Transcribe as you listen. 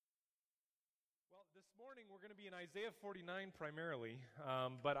morning we're going to be in Isaiah 49 primarily,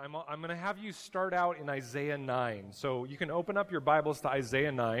 but I'm going to have you start out in Isaiah 9. So you can open up your Bibles to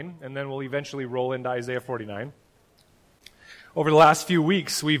Isaiah 9, and then we'll eventually roll into Isaiah 49. Over the last few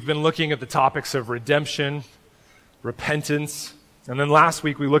weeks, we've been looking at the topics of redemption, repentance, and then last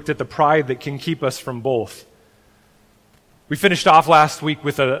week we looked at the pride that can keep us from both. We finished off last week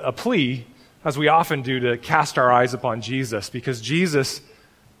with a plea, as we often do, to cast our eyes upon Jesus, because Jesus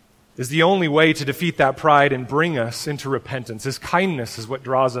is the only way to defeat that pride and bring us into repentance. His kindness is what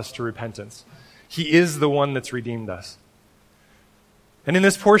draws us to repentance. He is the one that's redeemed us. And in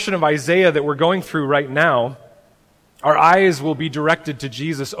this portion of Isaiah that we're going through right now, our eyes will be directed to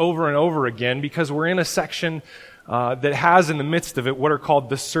Jesus over and over again because we're in a section that has in the midst of it what are called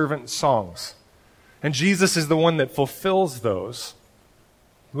the servant songs. And Jesus is the one that fulfills those.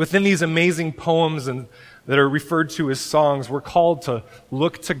 Within these amazing poems and that are referred to as songs, we're called to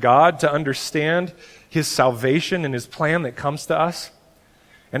look to God, to understand His salvation and His plan that comes to us.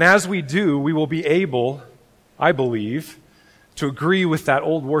 And as we do, we will be able, I believe, to agree with that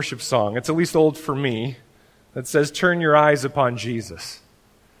old worship song. It's at least old for me, that says, "Turn your eyes upon Jesus.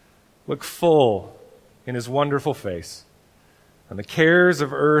 Look full in His wonderful face, and the cares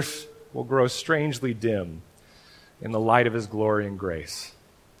of earth will grow strangely dim in the light of His glory and grace."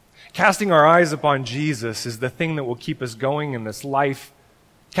 Casting our eyes upon Jesus is the thing that will keep us going in this life.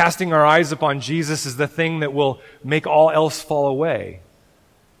 Casting our eyes upon Jesus is the thing that will make all else fall away.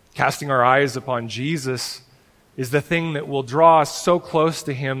 Casting our eyes upon Jesus is the thing that will draw us so close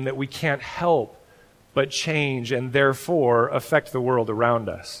to Him that we can't help but change and therefore affect the world around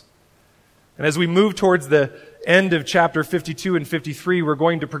us. And as we move towards the end of chapter 52 and 53, we're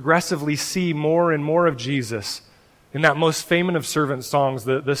going to progressively see more and more of Jesus in that most famous of servant songs,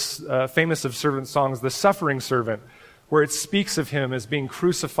 the suffering servant, where it speaks of Him as being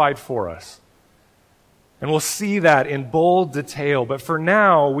crucified for us. And we'll see that in bold detail, but for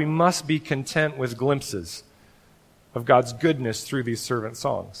now, we must be content with glimpses of God's goodness through these servant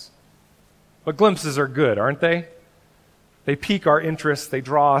songs. But glimpses are good, aren't they? They pique our interest, they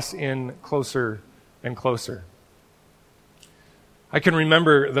draw us in closer and closer. I can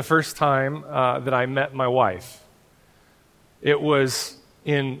remember the first time that I met my wife. It was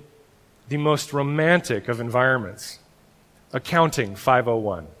in the most romantic of environments, Accounting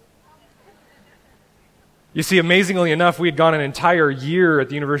 501. You see, amazingly enough, we had gone an entire year at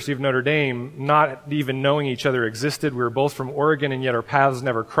the University of Notre Dame not even knowing each other existed. We were both from Oregon, and yet our paths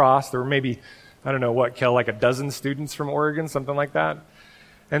never crossed. There were maybe, I don't know what, Kel, like a dozen students from Oregon, something like that.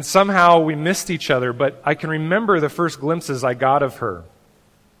 And somehow we missed each other, but I can remember the first glimpses I got of her.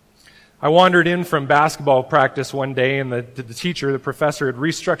 I wandered in from basketball practice one day, and the teacher, the professor, had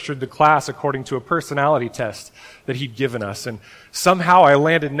restructured the class according to a personality test that he'd given us. And somehow I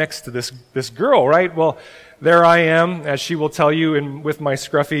landed next to this girl, right? Well, there I am, as she will tell you, with my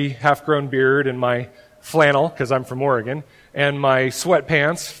scruffy, half-grown beard and my flannel, because I'm from Oregon, and my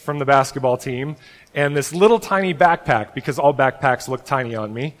sweatpants from the basketball team, and this little tiny backpack, because all backpacks look tiny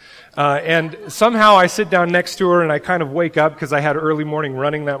on me. And somehow I sit down next to her, and I kind of wake up, because I had early morning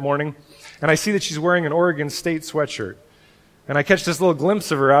running that morning, and I see that she's wearing an Oregon State sweatshirt. And I catch this little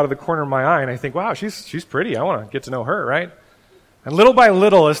glimpse of her out of the corner of my eye, and I think, wow, she's pretty. I want to get to know her, right? And little by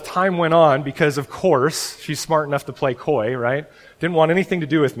little, as time went on, because of course, she's smart enough to play coy, right? Didn't want anything to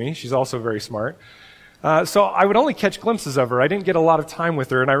do with me. She's also very smart. So I would only catch glimpses of her. I didn't get a lot of time with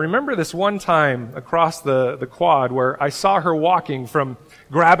her. And I remember this one time across the quad where I saw her walking from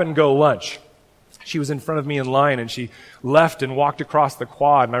grab-and-go lunch. She was in front of me in line, and she left and walked across the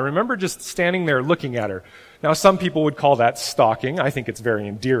quad. And I remember just standing there looking at her. Now, some people would call that stalking. I think it's very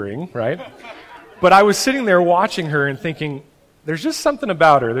endearing, right? But I was sitting there watching her and thinking, there's just something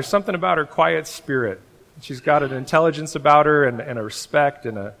about her. There's something about her quiet spirit. She's got an intelligence about her and a respect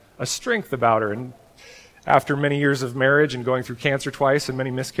and a strength about her. And after many years of marriage and going through cancer twice and many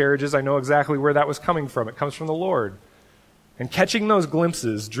miscarriages, I know exactly where that was coming from. It comes from the Lord. And catching those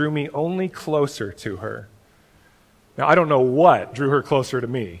glimpses drew me only closer to her. Now, I don't know what drew her closer to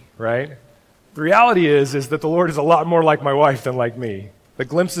me, right? The reality is that the Lord is a lot more like my wife than like me. The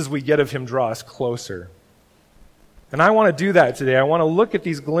glimpses we get of Him draw us closer. And I want to do that today. I want to look at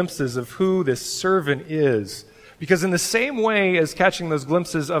these glimpses of who this servant is. Because in the same way as catching those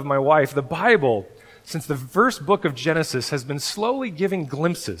glimpses of my wife, the Bible, since the first book of Genesis, has been slowly giving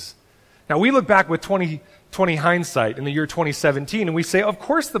glimpses. Now, we look back with 2020 hindsight in the year 2017, and we say, of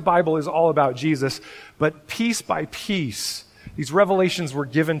course the Bible is all about Jesus, but piece by piece, these revelations were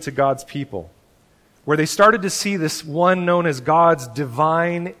given to God's people, where they started to see this one known as God's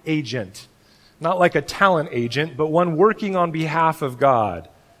divine agent, not like a talent agent, but one working on behalf of God.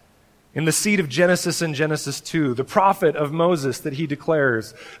 In the seed of Genesis in Genesis 2, the prophet of Moses that he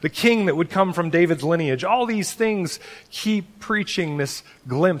declares, the king that would come from David's lineage, all these things keep preaching this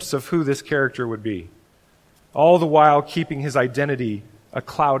glimpse of who this character would be, all the while keeping his identity a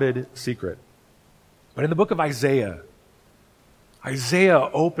clouded secret. But in the book of Isaiah, Isaiah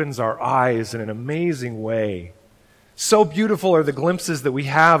opens our eyes in an amazing way. So beautiful are the glimpses that we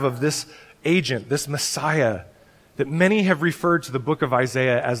have of this agent, this Messiah, that many have referred to the book of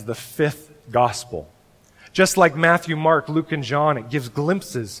Isaiah as the fifth gospel. Just like Matthew, Mark, Luke, and John, it gives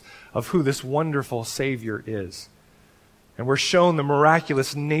glimpses of who this wonderful Savior is. And we're shown the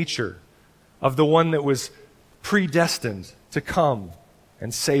miraculous nature of the one that was predestined to come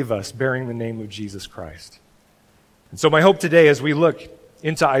and save us, bearing the name of Jesus Christ. And so my hope today, as we look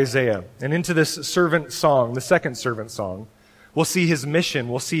into Isaiah and into this servant song, the second servant song, we'll see his mission,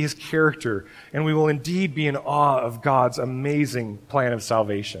 we'll see his character, and we will indeed be in awe of God's amazing plan of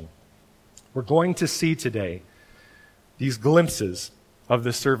salvation. We're going to see today these glimpses of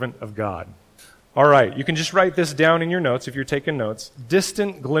the servant of God. All right, you can just write this down in your notes if you're taking notes.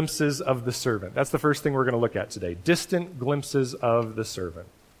 Distant glimpses of the servant. That's the first thing we're going to look at today. Distant glimpses of the servant.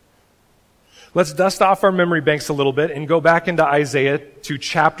 Let's dust off our memory banks a little bit and go back into Isaiah to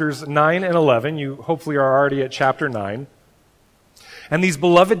chapters 9 and 11. You hopefully are already at chapter 9. And these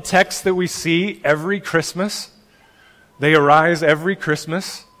beloved texts that we see every Christmas, they arise every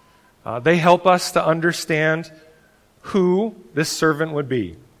Christmas. They help us to understand who this servant would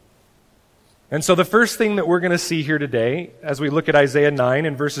be. And so the first thing that we're going to see here today, as we look at Isaiah 9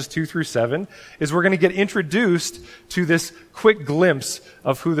 and verses 2 through 7, is we're going to get introduced to this quick glimpse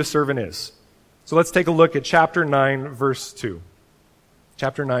of who the servant is. So let's take a look at chapter 9, verse 2.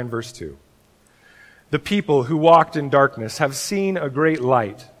 Chapter 9, verse 2. The people who walked in darkness have seen a great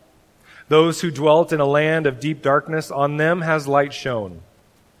light. Those who dwelt in a land of deep darkness, on them has light shone.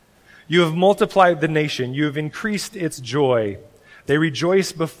 You have multiplied the nation. You have increased its joy. They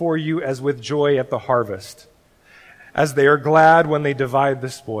rejoice before you as with joy at the harvest, as they are glad when they divide the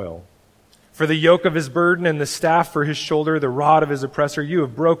spoil. For the yoke of his burden and the staff for his shoulder, the rod of his oppressor, you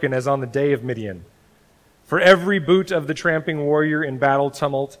have broken as on the day of Midian. For every boot of the tramping warrior in battle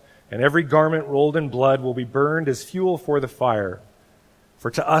tumult, and every garment rolled in blood will be burned as fuel for the fire.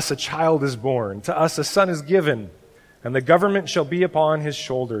 For to us a child is born, to us a son is given, and the government shall be upon his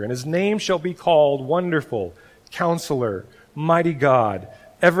shoulder, and his name shall be called Wonderful, Counselor, Mighty God,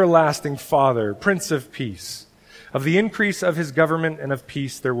 Everlasting Father, Prince of Peace. Of the increase of his government and of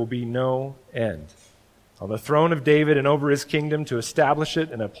peace there will be no end. On the throne of David and over his kingdom, to establish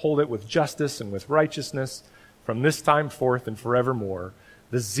it and uphold it with justice and with righteousness from this time forth and forevermore.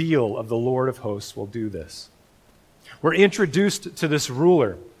 The zeal of the Lord of hosts will do this. We're introduced to this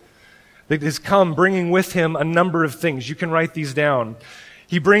ruler that has come bringing with him a number of things. You can write these down.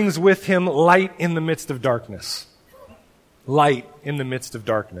 He brings with him light in the midst of darkness. Light in the midst of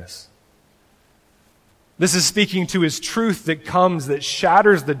darkness. This is speaking to his truth that comes, that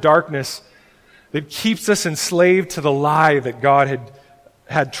shatters the darkness, that keeps us enslaved to the lie that God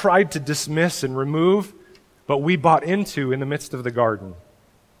had tried to dismiss and remove, but we bought into in the midst of the garden.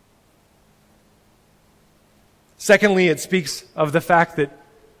 Secondly, it speaks of the fact that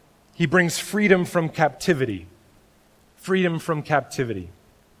he brings freedom from captivity. Freedom from captivity.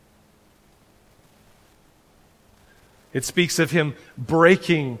 It speaks of him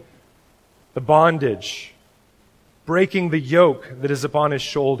breaking the bondage, breaking the yoke that is upon his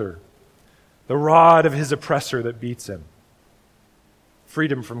shoulder, the rod of his oppressor that beats him.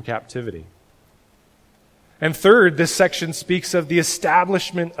 Freedom from captivity. And third, this section speaks of the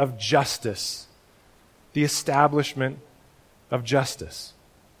establishment of justice. The establishment of justice.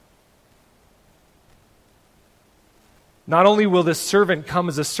 Not only will this servant come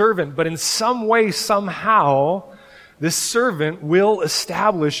as a servant, but in some way, somehow, this servant will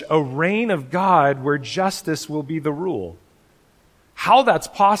establish a reign of God where justice will be the rule. How that's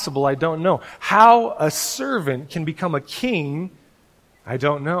possible, I don't know. How a servant can become a king, I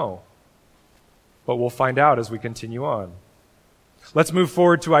don't know. But we'll find out as we continue on. Let's move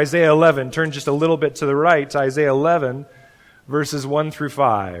forward to Isaiah 11. Turn just a little bit to the right to Isaiah 11, verses 1 through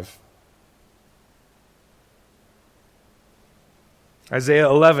 5. Isaiah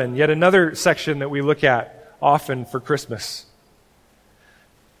 11, yet another section that we look at often for Christmas.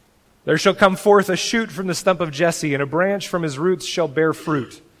 There shall come forth a shoot from the stump of Jesse, and a branch from his roots shall bear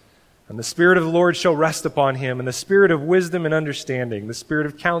fruit. And the Spirit of the Lord shall rest upon him, and the Spirit of wisdom and understanding, the Spirit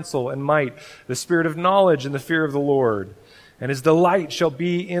of counsel and might, the Spirit of knowledge and the fear of the Lord. And his delight shall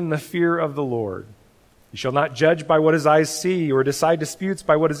be in the fear of the Lord. He shall not judge by what his eyes see, or decide disputes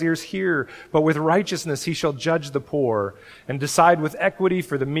by what his ears hear, but with righteousness he shall judge the poor, and decide with equity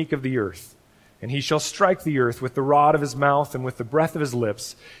for the meek of the earth. And he shall strike the earth with the rod of his mouth, and with the breath of his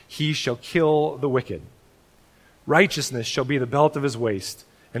lips he shall kill the wicked. Righteousness shall be the belt of his waist,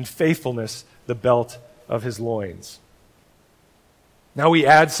 and faithfulness the belt of his loins. Now we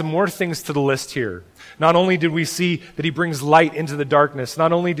add some more things to the list here. Not only did we see that he brings light into the darkness,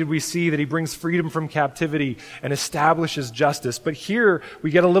 not only did we see that he brings freedom from captivity and establishes justice, but here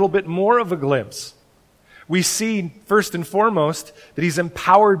we get a little bit more of a glimpse. We see, first and foremost, that he's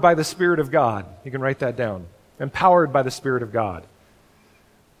empowered by the Spirit of God. You can write that down. Empowered by the Spirit of God.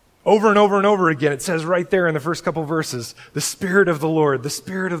 Over and over and over again, it says right there in the first couple verses, the Spirit of the Lord, the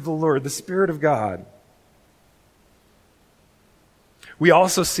Spirit of the Lord, the Spirit of God. We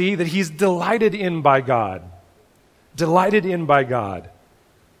also see that he's delighted in by God. Delighted in by God.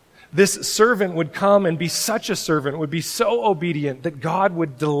 This servant would come and be such a servant, would be so obedient that God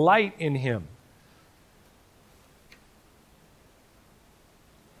would delight in him.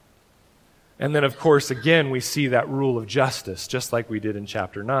 And then, of course, again, we see that rule of justice, just like we did in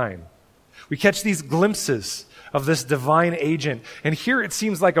chapter 9. We catch these glimpses of this divine agent. And here it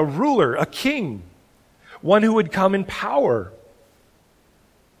seems like a ruler, a king, one who would come in power.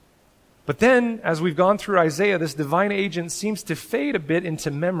 But then, as we've gone through Isaiah, this divine agent seems to fade a bit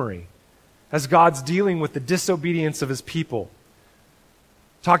into memory as God's dealing with the disobedience of his people,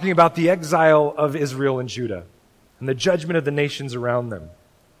 talking about the exile of Israel and Judah and the judgment of the nations around them.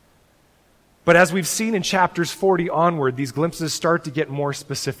 But as we've seen in chapters 40 onward, these glimpses start to get more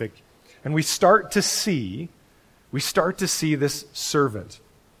specific, and we start to see this servant.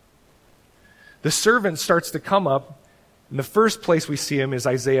 The servant starts to come up. And the first place we see him is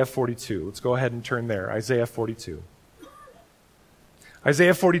Isaiah 42. Let's go ahead and turn there. Isaiah 42.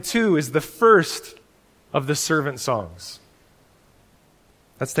 Isaiah 42 is the first of the servant songs.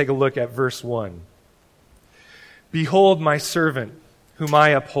 Let's take a look at verse 1. Behold my servant, whom I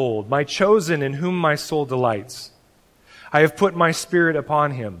uphold, my chosen in whom my soul delights. I have put my spirit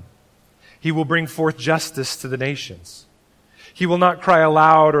upon him. He will bring forth justice to the nations. He will not cry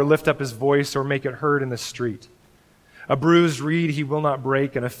aloud or lift up his voice or make it heard in the street. A bruised reed he will not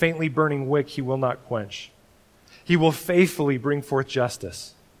break, and a faintly burning wick he will not quench. He will faithfully bring forth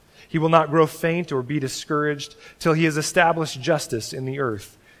justice. He will not grow faint or be discouraged till he has established justice in the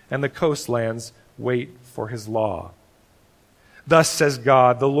earth, and the coastlands wait for his law. Thus says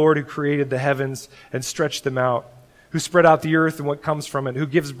God, the Lord who created the heavens and stretched them out, who spread out the earth and what comes from it, who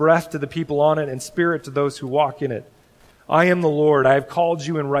gives breath to the people on it and spirit to those who walk in it. I am the Lord. I have called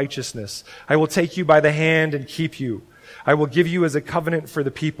you in righteousness. I will take you by the hand and keep you. I will give you as a covenant for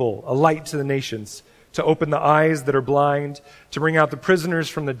the people, a light to the nations, to open the eyes that are blind, to bring out the prisoners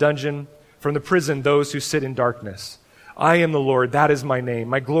from the dungeon, from the prison those who sit in darkness. I am the Lord, that is my name.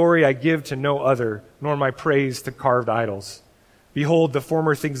 My glory I give to no other, nor my praise to carved idols. Behold, the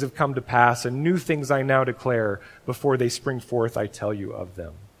former things have come to pass, and new things I now declare. Before they spring forth, I tell you of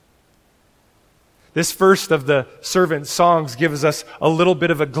them. This first of the servant songs gives us a little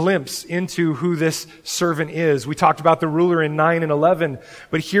bit of a glimpse into who this servant is. We talked about the ruler in 9 and 11,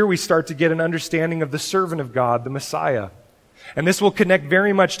 but here we start to get an understanding of the servant of God, the Messiah. And this will connect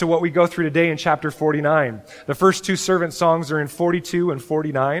very much to what we go through today in chapter 49. The first two servant songs are in 42 and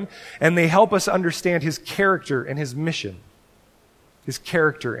 49, and they help us understand his character and his mission. His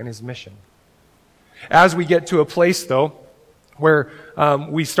character and his mission. As we get to a place, though, where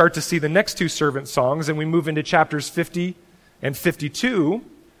we start to see the next two servant songs, and we move into chapters 50 and 52,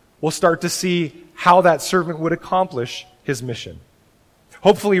 we'll start to see how that servant would accomplish his mission.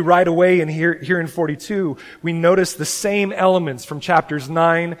 Hopefully right away here in 42, we notice the same elements from chapters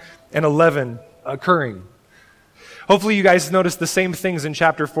 9 and 11 occurring. Hopefully you guys notice the same things in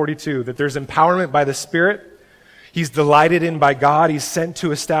chapter 42, that there's empowerment by the Spirit. He's delighted in by God. He's sent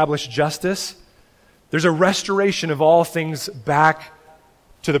to establish justice. There's a restoration of all things back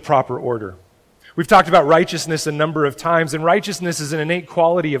to the proper order. We've talked about righteousness a number of times, and righteousness is an innate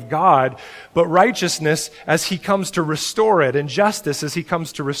quality of God, but righteousness, as he comes to restore it, and justice, as he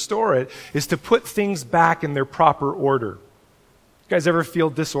comes to restore it, is to put things back in their proper order. You guys ever feel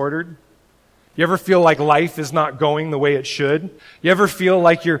disordered? You ever feel like life is not going the way it should? You ever feel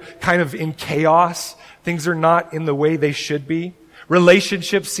like you're kind of in chaos? Things are not in the way they should be?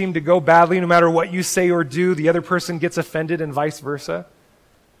 Relationships seem to go badly. No matter what you say or do, the other person gets offended and vice versa.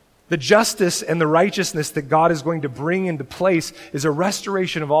 The justice and the righteousness that God is going to bring into place is a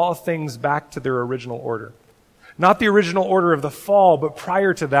restoration of all things back to their original order. Not the original order of the fall, but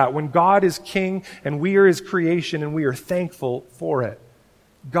prior to that, when God is king and we are his creation and we are thankful for it.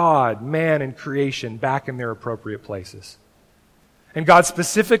 God, man, and creation back in their appropriate places. And God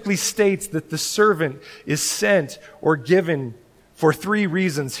specifically states that the servant is sent or given for 3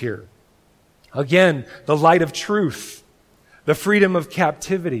 reasons here. Again, the light of truth, the freedom of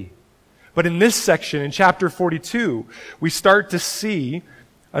captivity. But in this section, in chapter 42, we start to see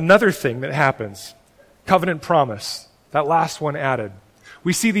another thing that happens. Covenant promise. That last one added.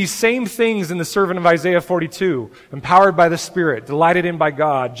 We see these same things in the servant of Isaiah 42. Empowered by the Spirit, delighted in by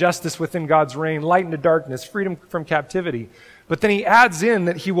God, justice within God's reign, light into darkness, freedom from captivity. But then he adds in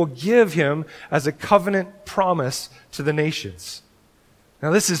that he will give him as a covenant promise to the nations.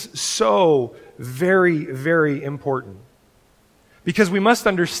 Now this is so very, very important. Because we must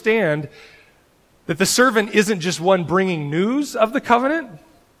understand that the servant isn't just one bringing news of the covenant.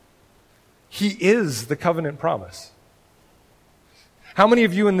 He is the covenant promise. How many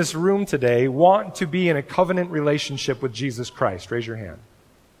of you in this room today want to be in a covenant relationship with Jesus Christ? Raise your hand.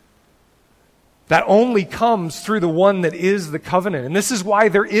 That only comes through the one that is the covenant. And this is why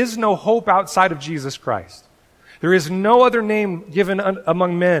there is no hope outside of Jesus Christ. There is no other name given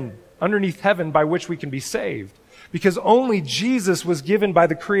among men underneath heaven by which we can be saved. Because only Jesus was given by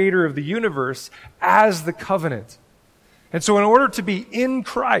the creator of the universe as the covenant. And so in order to be in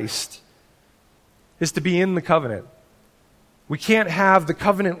Christ is to be in the covenant. We can't have the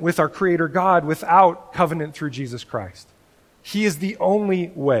covenant with our creator God without covenant through Jesus Christ. He is the only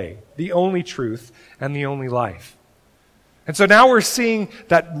way, the only truth, and the only life. And so now we're seeing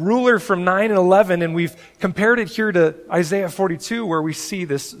that ruler from 9 and 11, and we've compared it here to Isaiah 42, where we see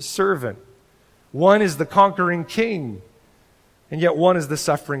this servant. One is the conquering king, and yet one is the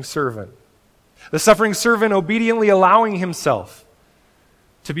suffering servant. The suffering servant obediently allowing himself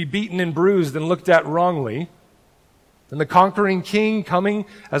to be beaten and bruised and looked at wrongly, and the conquering king coming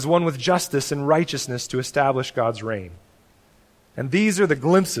as one with justice and righteousness to establish God's reign. And these are the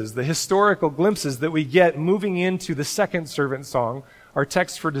glimpses, the historical glimpses that we get moving into the second servant song, our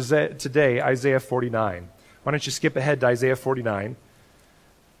text for today, Isaiah 49. Why don't you skip ahead to Isaiah 49?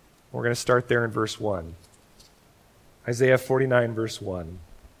 We're going to start there in verse 1. Isaiah 49, verse 1.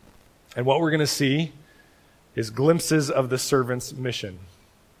 And what we're going to see is glimpses of the servant's mission.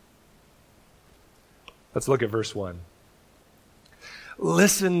 Let's look at verse 1.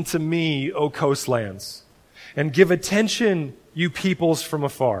 Listen to me, O coastlands, and give attention, you peoples from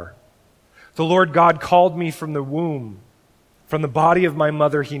afar. The Lord God called me from the womb. From the body of my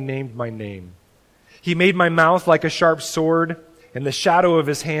mother he named my name. He made my mouth like a sharp sword. In the shadow of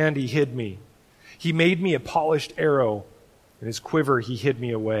his hand he hid me. He made me a polished arrow. In his quiver he hid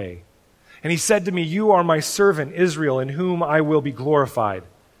me away. And he said to me, you are my servant Israel, in whom I will be glorified.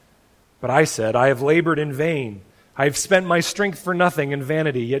 But I said, I have labored in vain. I have spent my strength for nothing in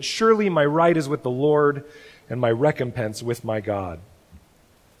vanity. Yet surely my right is with the Lord, and my recompense with my God.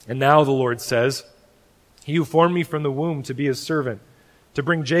 And now the Lord says, he who formed me from the womb to be his servant, to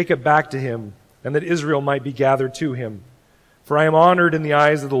bring Jacob back to him, and that Israel might be gathered to him. For I am honored in the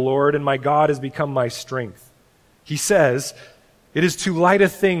eyes of the Lord, and my God has become my strength. He says, it is too light a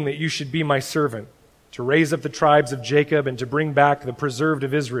thing that you should be my servant, to raise up the tribes of Jacob and to bring back the preserved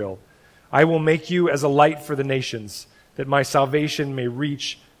of Israel. I will make you as a light for the nations, that my salvation may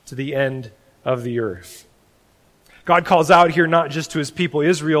reach to the end of the earth. God calls out here not just to his people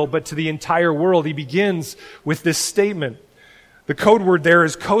Israel, but to the entire world. He begins with this statement. The code word there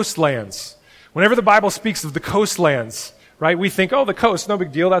is coastlands. Whenever the Bible speaks of the coastlands, right, we think, oh, the coast, no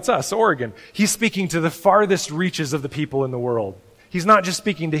big deal, that's us, Oregon. He's speaking to the farthest reaches of the people in the world. He's not just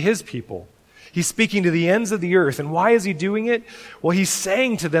speaking to his people. He's speaking to the ends of the earth. And why is he doing it? Well, he's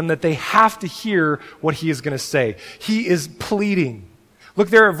saying to them that they have to hear what he is going to say. He is pleading. Look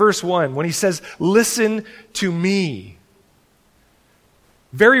there at verse 1 when he says, listen to me.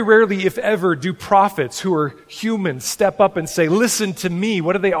 Very rarely, if ever, do prophets who are human step up and say, listen to me.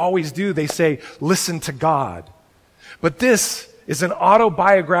 What do they always do? They say, listen to God. But this is an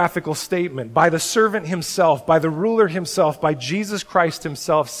autobiographical statement by the servant himself, by the ruler himself, by Jesus Christ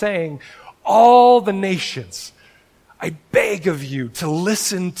himself, saying, all the nations, I beg of you to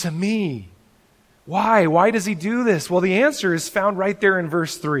listen to me. Why? Why does he do this? Well, the answer is found right there in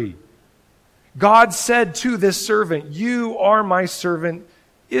verse 3. God said to this servant, you are my servant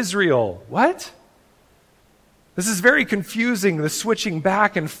Israel. What? This is very confusing, the switching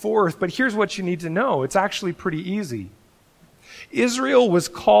back and forth, but here's what you need to know. It's actually pretty easy. Israel was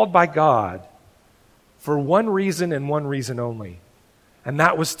called by God for one reason and one reason only, and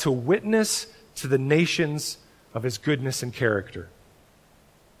that was to witness to the nations of his goodness and character.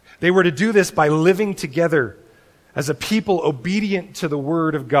 They were to do this by living together as a people obedient to the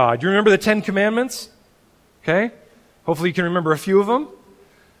Word of God. You remember the 10 Commandments? Okay? Hopefully you can remember a few of them.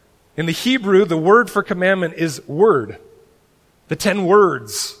 In the Hebrew, the word for commandment is word. The 10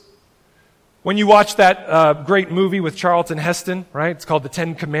 words. When you watch that great movie with Charlton Heston, right? It's called The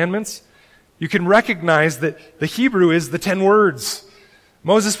 10 Commandments. You can recognize that the Hebrew is the 10 words.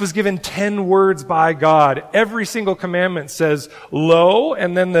 Moses was given 10 words by God. Every single commandment says, lo,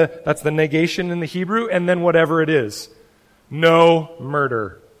 and then that's the negation in the Hebrew, and then whatever it is. No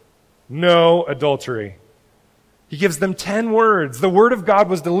murder. No adultery. He gives them 10 words. The word of God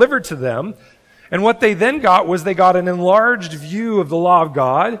was delivered to them, and what they then got was they got an enlarged view of the law of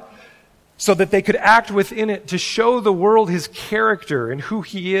God, so that they could act within it to show the world his character and who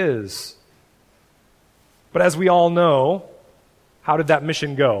he is. But as we all know, how did that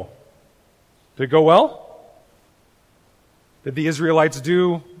mission go? Did it go well? Did the Israelites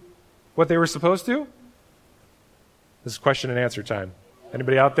do what they were supposed to? This is question and answer time.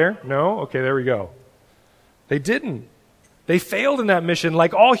 Anybody out there? No? Okay, there we go. They didn't. They failed in that mission.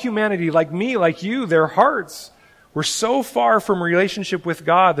 Like all humanity, like me, like you, their hearts were so far from relationship with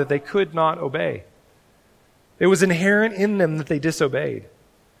God that they could not obey. It was inherent in them that they disobeyed.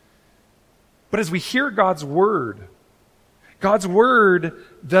 But as we hear God's word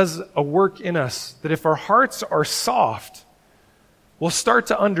does a work in us that if our hearts are soft, we'll start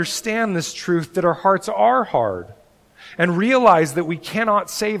to understand this truth that our hearts are hard and realize that we cannot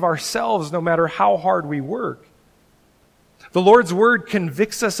save ourselves no matter how hard we work. The Lord's word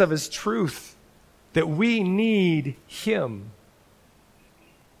convicts us of his truth that we need him.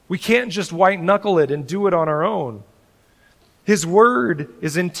 We can't just white-knuckle it and do it on our own. His word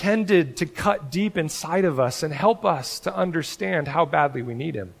is intended to cut deep inside of us and help us to understand how badly we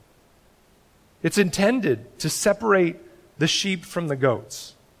need him. It's intended to separate the sheep from the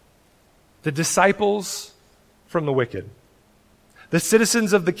goats, the disciples from the wicked, the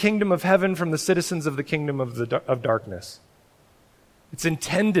citizens of the kingdom of heaven from the citizens of the kingdom of darkness. It's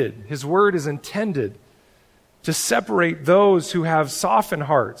intended, his word is intended to separate those who have softened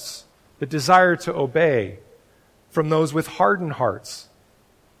hearts that desire to obey from those with hardened hearts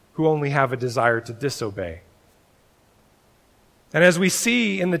who only have a desire to disobey. And as we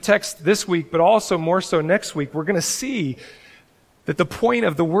see in the text this week, but also more so next week, we're going to see that the point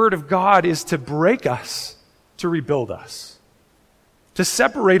of the word of God is to break us, to rebuild us, to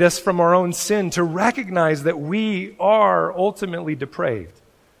separate us from our own sin, to recognize that we are ultimately depraved.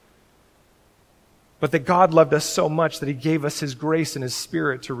 But that God loved us so much that he gave us his grace and his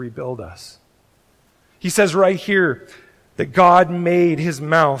spirit to rebuild us. He says right here that God made his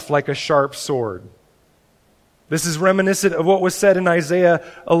mouth like a sharp sword. This is reminiscent of what was said in Isaiah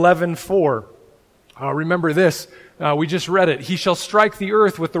 11:4. Remember this. We just read it. He shall strike the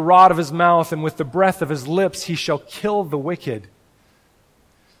earth with the rod of his mouth, and with the breath of his lips he shall kill the wicked.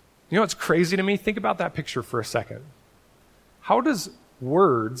 You know what's crazy to me? Think about that picture for a second. How does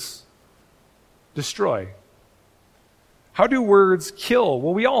words destroy? How do words kill?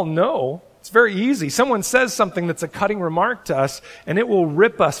 Well, we all know. It's very easy. Someone says something that's a cutting remark to us, and it will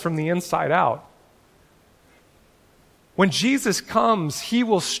rip us from the inside out. When Jesus comes, he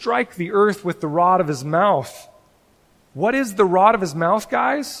will strike the earth with the rod of his mouth. What is the rod of his mouth,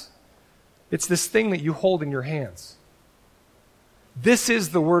 guys? It's this thing that you hold in your hands. This is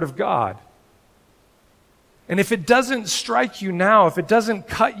the word of God. And if it doesn't strike you now, if it doesn't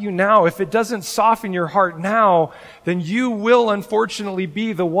cut you now, if it doesn't soften your heart now, then you will unfortunately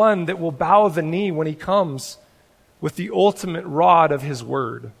be the one that will bow the knee when he comes with the ultimate rod of his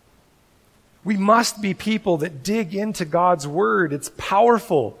word. We must be people that dig into God's word. It's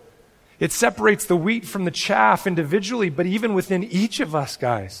powerful. It separates the wheat from the chaff individually, but even within each of us,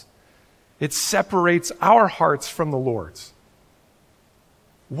 guys, it separates our hearts from the Lord's.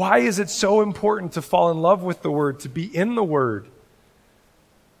 Why is it so important to fall in love with the Word, to be in the Word?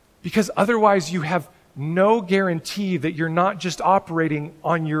 Because otherwise you have no guarantee that you're not just operating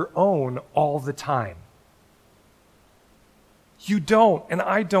on your own all the time. You don't, and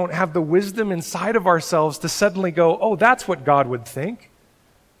I don't, have the wisdom inside of ourselves to suddenly go, oh, that's what God would think.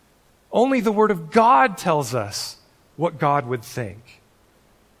 Only the Word of God tells us what God would think.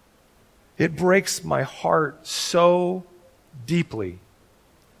 It breaks my heart so deeply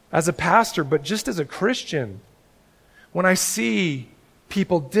as a pastor, but just as a Christian, when I see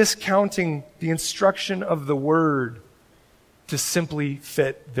people discounting the instruction of the Word to simply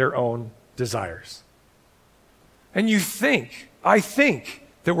fit their own desires. And I think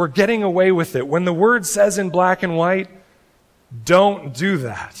that we're getting away with it. When the Word says in black and white, don't do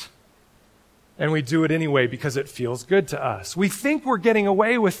that. And we do it anyway because it feels good to us. We think we're getting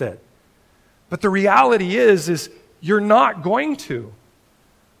away with it. But the reality is you're not going to.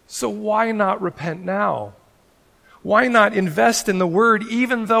 So why not repent now? Why not invest in the Word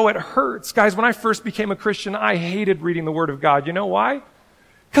even though it hurts? Guys, when I first became a Christian, I hated reading the Word of God. You know why?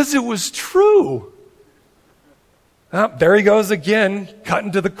 Because it was true. Oh, there he goes again,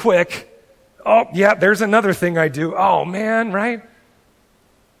 cutting to the quick. Oh, yeah, there's another thing I do. Oh, man, right?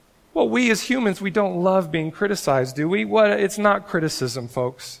 Well, we as humans, we don't love being criticized, do we? It's not criticism,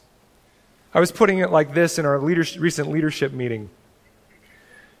 folks. I was putting it like this in our recent leadership meeting.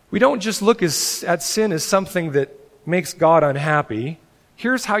 We don't just look at sin as something that makes God unhappy.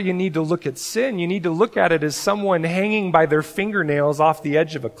 Here's how you need to look at sin. You need to look at it as someone hanging by their fingernails off the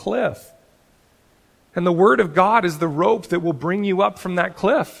edge of a cliff. And the Word of God is the rope that will bring you up from that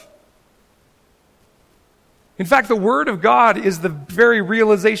cliff. In fact, the Word of God is the very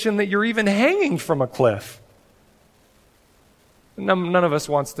realization that you're even hanging from a cliff. None of us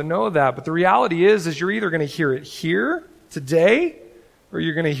wants to know that, but the reality is you're either going to hear it here, today, or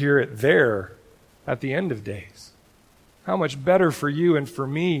you're going to hear it there at the end of days. How much better for you and for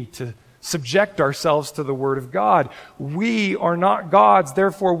me to subject ourselves to the Word of God. We are not gods,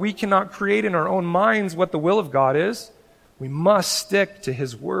 therefore we cannot create in our own minds what the will of God is. We must stick to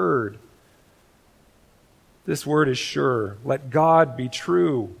His Word. This Word is sure. Let God be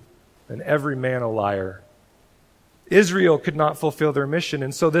true and every man a liar. Israel could not fulfill their mission,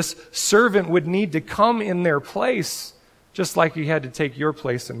 and so this servant would need to come in their place, just like he had to take your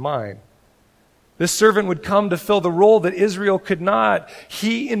place and mine. This servant would come to fill the role that Israel could not.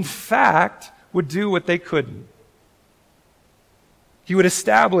 He, in fact, would do what they couldn't. He would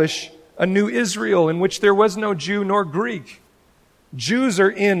establish a new Israel in which there was no Jew nor Greek. Jews are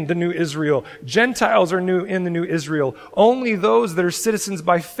in the new Israel. Gentiles are in the new Israel. Only those that are citizens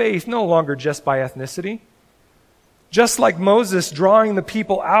by faith, no longer just by ethnicity. Just like Moses drawing the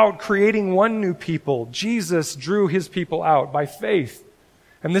people out, creating one new people, Jesus drew his people out by faith.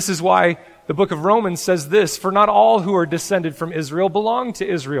 And this is why the book of Romans says this, for not all who are descended from Israel belong to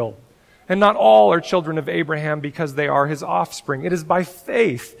Israel, and not all are children of Abraham because they are his offspring. It is by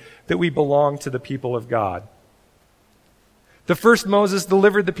faith that we belong to the people of God. The first Moses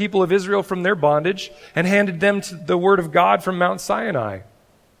delivered the people of Israel from their bondage and handed them to the word of God from Mount Sinai.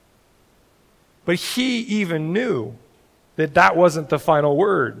 But he even knew that that wasn't the final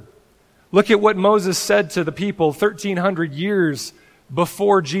word. Look at what Moses said to the people 1,300 years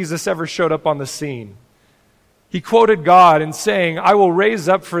before Jesus ever showed up on the scene. He quoted God in saying, I will raise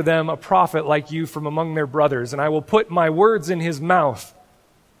up for them a prophet like you from among their brothers, and I will put my words in his mouth,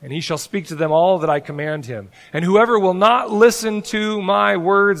 and he shall speak to them all that I command him. And whoever will not listen to my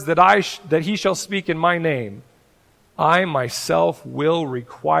words that he shall speak in my name, I myself will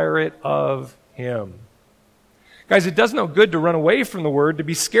require it of him. Guys, it does no good to run away from the Word, to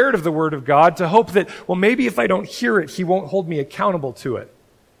be scared of the Word of God, to hope that, well, maybe if I don't hear it, He won't hold me accountable to it.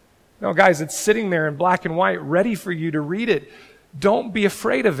 No, guys, it's sitting there in black and white, ready for you to read it. Don't be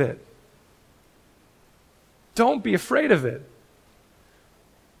afraid of it. Don't be afraid of it.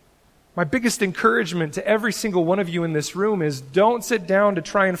 My biggest encouragement to every single one of you in this room is don't sit down to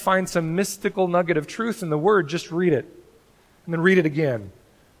try and find some mystical nugget of truth in the Word. Just read it. And then read it again.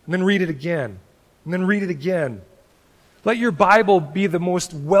 And then read it again. And then read it again. Let your Bible be the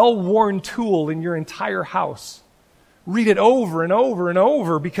most well-worn tool in your entire house. Read it over and over and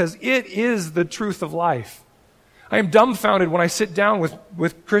over because it is the truth of life. I am dumbfounded when I sit down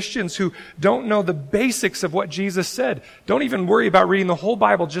with Christians who don't know the basics of what Jesus said. Don't even worry about reading the whole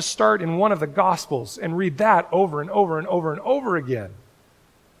Bible. Just start in one of the Gospels and read that over and over and over and over again.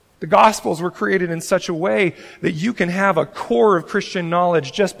 The Gospels were created in such a way that you can have a core of Christian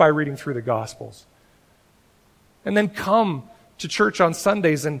knowledge just by reading through the Gospels. And then come to church on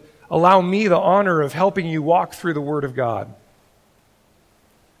Sundays and allow me the honor of helping you walk through the Word of God.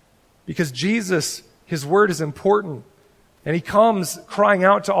 Because Jesus, His Word is important. And He comes crying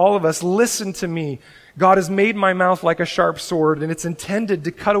out to all of us, listen to me. God has made my mouth like a sharp sword, and it's intended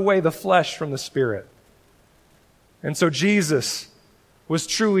to cut away the flesh from the spirit. And so Jesus was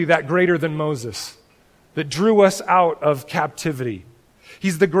truly that greater than Moses that drew us out of captivity.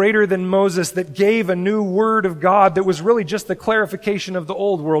 He's the greater than Moses that gave a new word of God that was really just the clarification of the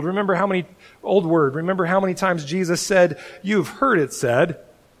old world. Remember how many times Jesus said, you've heard it said,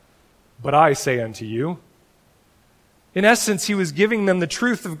 but I say unto you. In essence, He was giving them the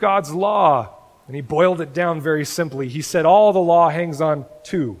truth of God's law, and He boiled it down very simply. He said all the law hangs on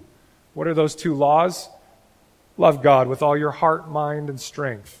two. What are those two laws? Love God with all your heart, mind, and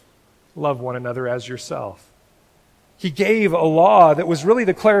strength. Love one another as yourself. He gave a law that was really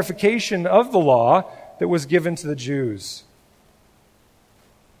the clarification of the law that was given to the Jews.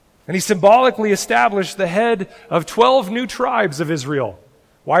 And He symbolically established the head of 12 new tribes of Israel.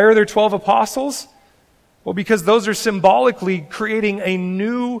 Why are there 12 apostles? Well, because those are symbolically creating a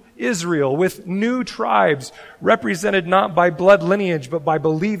new Israel with new tribes represented not by blood lineage, but by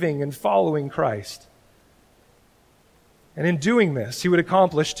believing and following Christ. And in doing this, he would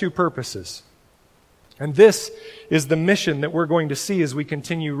accomplish two purposes. And this is the mission that we're going to see as we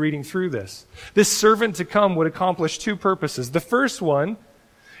continue reading through this. This servant to come would accomplish two purposes. The first one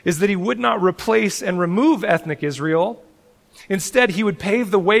is that he would not replace and remove ethnic Israel. Instead, he would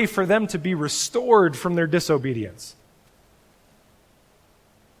pave the way for them to be restored from their disobedience.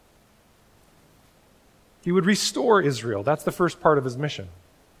 He would restore Israel. That's the first part of his mission.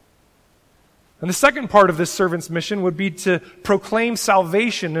 And the second part of this servant's mission would be to proclaim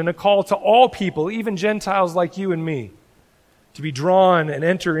salvation and a call to all people, even Gentiles like you and me, to be drawn and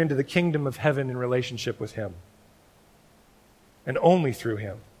enter into the kingdom of heaven in relationship with him. And only through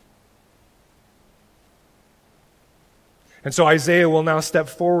him. And so Isaiah will now step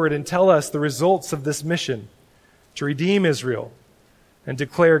forward and tell us the results of this mission to redeem Israel and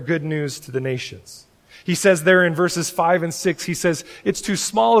declare good news to the nations. He says there in verses 5 and 6, he says, it's too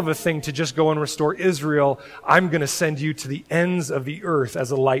small of a thing to just go and restore Israel. I'm going to send you to the ends of the earth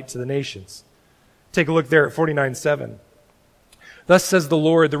as a light to the nations. Take a look there at 49:7. Thus says the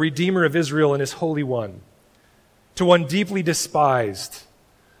Lord, the Redeemer of Israel and his Holy One, to one deeply despised,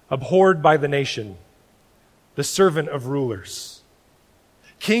 abhorred by the nation, the servant of rulers.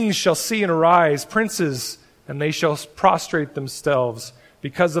 Kings shall see and arise, princes, and they shall prostrate themselves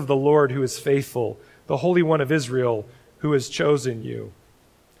because of the Lord who is faithful, the Holy One of Israel who has chosen you.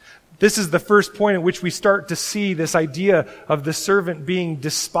 This is the first point at which we start to see this idea of the servant being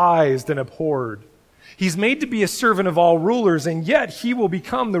despised and abhorred. He's made to be a servant of all rulers, and yet he will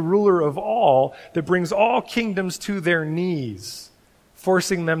become the ruler of all that brings all kingdoms to their knees,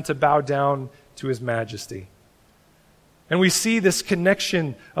 forcing them to bow down to his majesty. And we see this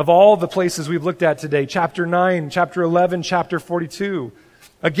connection of all the places we've looked at today. Chapter 9, chapter 11, chapter 42.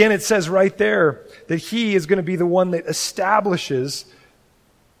 Again, it says right there that he is going to be the one that establishes,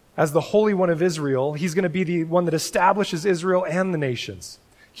 as the Holy One of Israel, he's going to be the one that establishes Israel and the nations.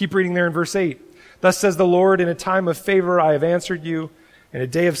 Keep reading there in verse 8. Thus says the Lord, in a time of favor I have answered you, in a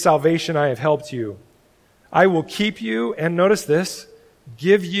day of salvation I have helped you. I will keep you, and notice this,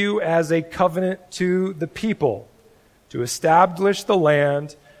 give you as a covenant to the people, to establish the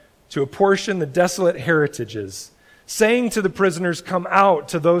land, to apportion the desolate heritages, saying to the prisoners, come out,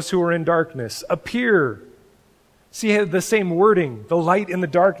 to those who are in darkness, appear. See the same wording, the light in the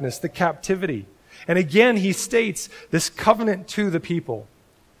darkness, the captivity. And again, he states this covenant to the people.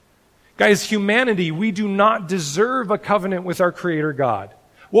 Guys, humanity, we do not deserve a covenant with our Creator God.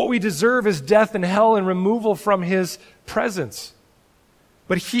 What we deserve is death and hell and removal from his presence.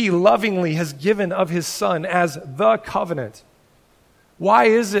 But he lovingly has given of his Son as the covenant. Why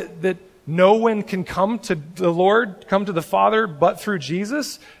is it that no one can come to the Lord, come to the Father, but through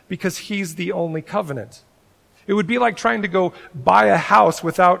Jesus? Because he's the only covenant. It would be like trying to go buy a house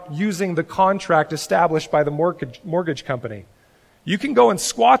without using the contract established by the mortgage company. You can go and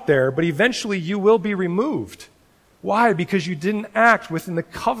squat there, but eventually you will be removed. Why? Because you didn't act within the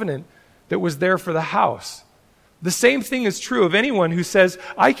covenant that was there for the house. The same thing is true of anyone who says,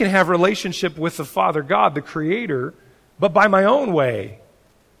 I can have relationship with the Father God, the Creator, but by my own way.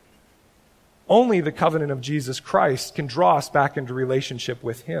 Only the covenant of Jesus Christ can draw us back into relationship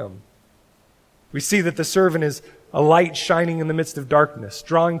with him. We see that the servant is a light shining in the midst of darkness,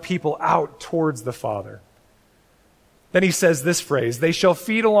 drawing people out towards the Father. Then he says this phrase, they shall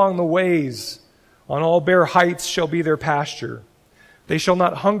feed along the ways, on all bare heights shall be their pasture. They shall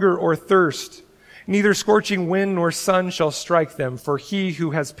not hunger or thirst, neither scorching wind nor sun shall strike them, for he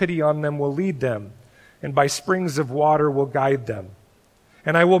who has pity on them will lead them, and by springs of water will guide them.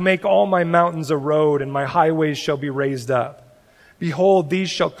 And I will make all my mountains a road, and my highways shall be raised up. Behold, these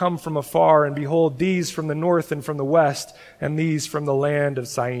shall come from afar, and behold, these from the north and from the west, and these from the land of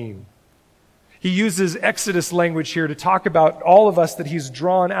Syene. He uses Exodus language here to talk about all of us that he's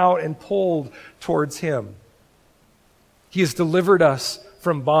drawn out and pulled towards him. He has delivered us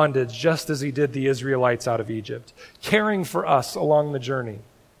from bondage just as he did the Israelites out of Egypt, caring for us along the journey,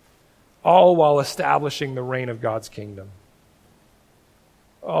 all while establishing the reign of God's kingdom.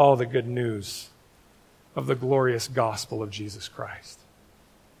 Oh, the good news of the glorious gospel of Jesus Christ.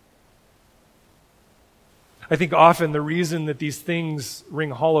 I think often the reason that these things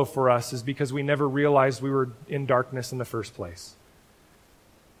ring hollow for us is because we never realized we were in darkness in the first place.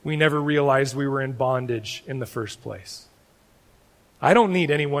 We never realized we were in bondage in the first place. I don't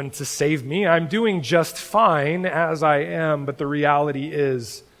need anyone to save me. I'm doing just fine as I am, but the reality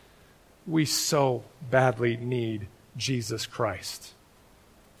is we so badly need Jesus Christ.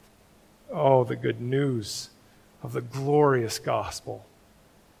 Oh, the good news of the glorious gospel.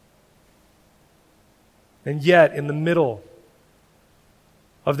 And yet, in the middle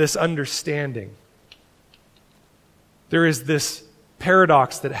of this understanding, there is this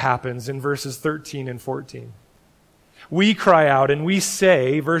paradox that happens in verses 13 and 14. We cry out and we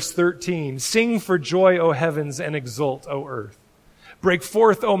say, verse 13, "Sing for joy, O heavens, and exult, O earth. Break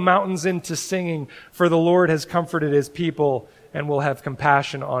forth, O mountains, into singing, for the Lord has comforted his people and will have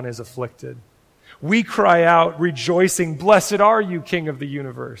compassion on his afflicted." We cry out, rejoicing, "Blessed are you, King of the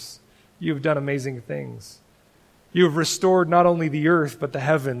universe. You have done amazing things. You have restored not only the earth, but the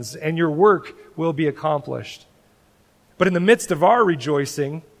heavens, and your work will be accomplished." But in the midst of our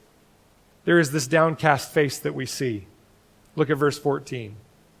rejoicing, there is this downcast face that we see. Look at verse 14.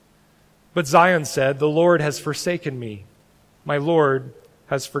 "But Zion said, 'The Lord has forsaken me. My Lord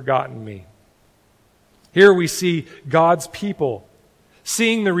has forgotten me.'" Here we see God's people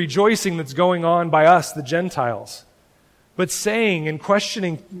seeing the rejoicing that's going on by us, the Gentiles, but saying and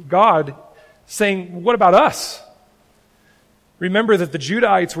questioning God, saying, "What about us?" Remember that the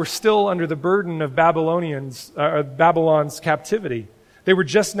Judahites were still under the burden of Babylon's captivity. They were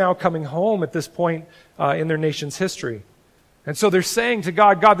just now coming home at this point in their nation's history. And so they're saying to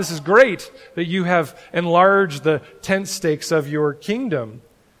God, "God, this is great that you have enlarged the tent stakes of your kingdom,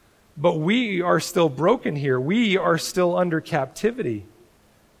 but we are still broken here. We are still under captivity."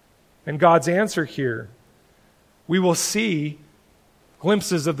 And God's answer here, we will see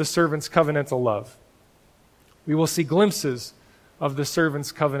glimpses of the servant's covenantal love. We will see glimpses of the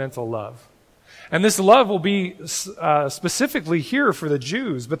servant's covenantal love. And this love will be specifically here for the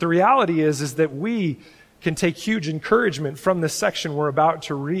Jews, but the reality is that we can take huge encouragement from this section we're about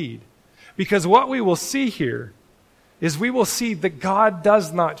to read. Because what we will see here is we will see that God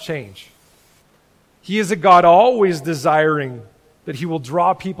does not change. He is a God always desiring that he will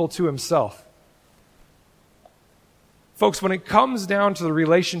draw people to himself. Folks, when it comes down to the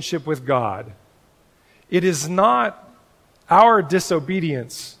relationship with God, it is not our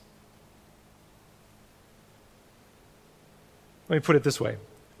disobedience. Let me put it this way.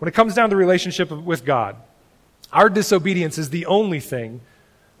 When it comes down to the relationship with God, our disobedience is the only thing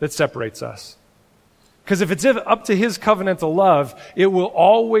that separates us. Because if it's up to his covenantal love, it will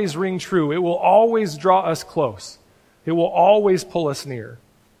always ring true. It will always draw us close. It will always pull us near.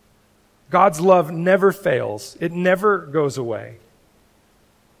 God's love never fails. It never goes away.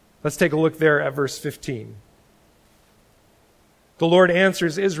 Let's take a look there at verse 15. The Lord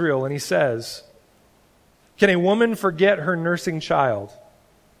answers Israel and he says, "Can a woman forget her nursing child,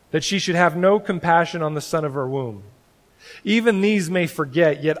 that she should have no compassion on the son of her womb? Even these may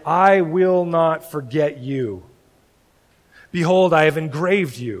forget, yet I will not forget you. Behold, I have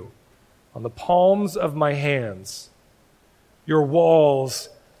engraved you on the palms of my hands. Your walls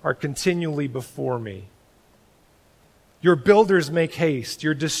are continually before me. Your builders make haste.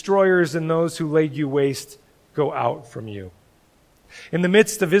 Your destroyers and those who laid you waste go out from you." In the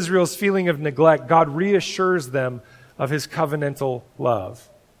midst of Israel's feeling of neglect, God reassures them of his covenantal love.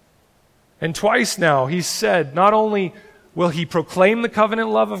 And twice now, he said, not only will he proclaim the covenant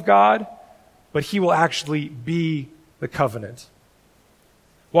love of God, but he will actually be the covenant.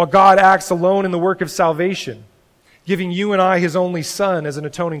 While God acts alone in the work of salvation, giving you and I his only Son as an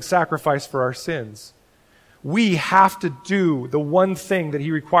atoning sacrifice for our sins, we have to do the one thing that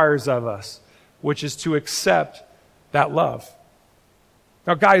he requires of us, which is to accept that love.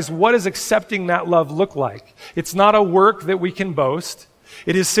 Now, guys, what does accepting that love look like? It's not a work that we can boast.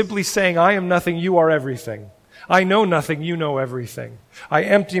 It is simply saying, "I am nothing, you are everything. I know nothing, you know everything. I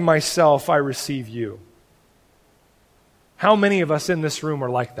empty myself, I receive you." How many of us in this room are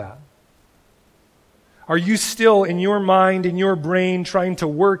like that? Are you still in your mind, in your brain, trying to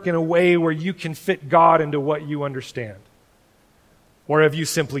work in a way where you can fit God into what you understand? Or have you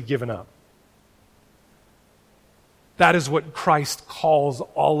simply given up? That is what Christ calls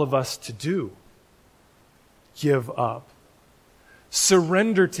all of us to do. Give up.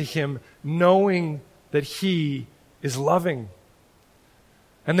 Surrender to him, knowing that he is loving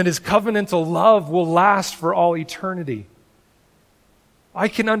and that his covenantal love will last for all eternity. I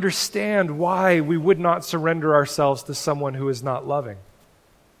can understand why we would not surrender ourselves to someone who is not loving.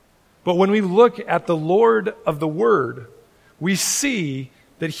 But when we look at the Lord of the Word, we see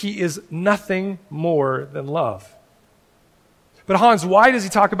that he is nothing more than love. But Hans, why does he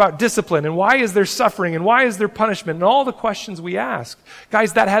talk about discipline? And why is there suffering? And why is there punishment? And all the questions we ask.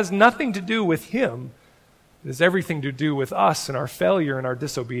 Guys, that has nothing to do with him. It has everything to do with us and our failure and our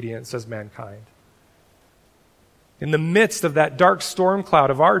disobedience as mankind. In the midst of that dark storm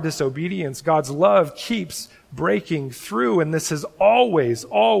cloud of our disobedience, God's love keeps breaking through, and this has always,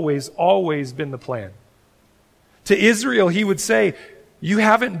 always, always been the plan. To Israel, he would say, you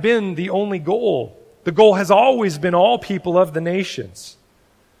haven't been the only goal. The goal has always been all people of the nations.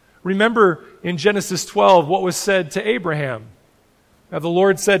 Remember in Genesis 12 what was said to Abraham. Now the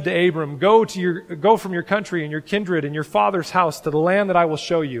Lord said to Abram, go from your country and your kindred and your father's house to the land that I will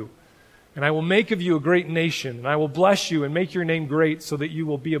show you. And I will make of you a great nation, and I will bless you and make your name great so that you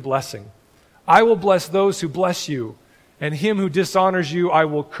will be a blessing. I will bless those who bless you, and him who dishonors you I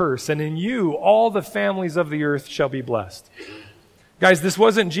will curse. And in you all the families of the earth shall be blessed. Guys, this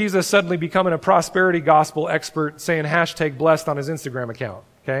wasn't Jesus suddenly becoming a prosperity gospel expert saying #blessed on his Instagram account,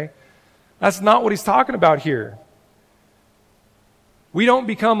 okay? That's not what he's talking about here. We don't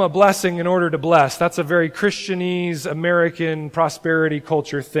become a blessing in order to bless. That's a very Christianese, American prosperity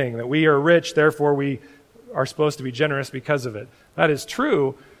culture thing, that we are rich, therefore we are supposed to be generous because of it. That is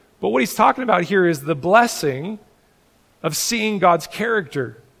true, but what he's talking about here is the blessing of seeing God's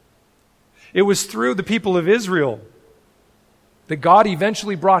character. It was through the people of Israel that God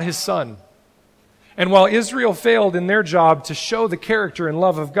eventually brought his Son. And while Israel failed in their job to show the character and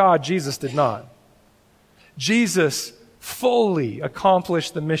love of God, Jesus did not. Jesus fully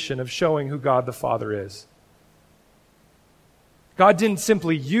accomplished the mission of showing who God the Father is. God didn't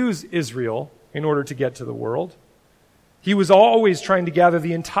simply use Israel in order to get to the world. He was always trying to gather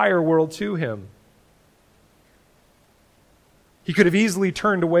the entire world to him. He could have easily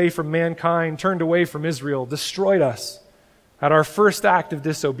turned away from mankind, turned away from Israel, destroyed us at our first act of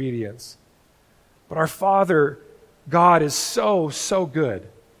disobedience. But our Father, God, is so, so good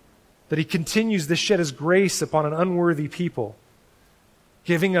that he continues to shed his grace upon an unworthy people,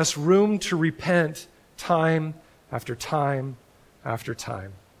 giving us room to repent time after time after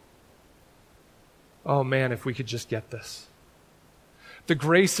time. Oh man, if we could just get this. The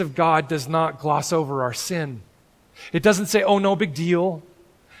grace of God does not gloss over our sin. It doesn't say, oh, no big deal.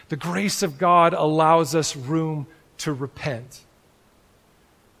 The grace of God allows us room to repent.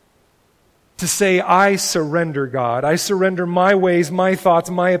 To say, I surrender, God. I surrender my ways, my thoughts,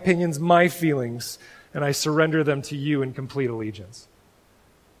 my opinions, my feelings, and I surrender them to you in complete allegiance.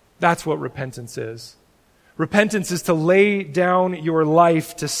 That's what repentance is. Repentance is to lay down your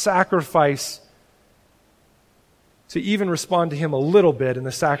life, to sacrifice, to even respond to him a little bit in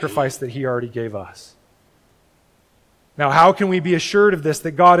the sacrifice that he already gave us. Now, how can we be assured of this,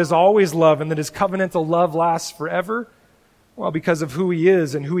 that God is always love and that his covenantal love lasts forever? Well, because of who he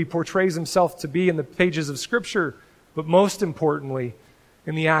is and who he portrays himself to be in the pages of Scripture, but most importantly,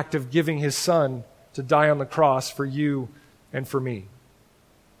 in the act of giving his Son to die on the cross for you and for me.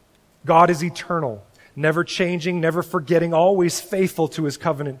 God is eternal, never changing, never forgetting, always faithful to his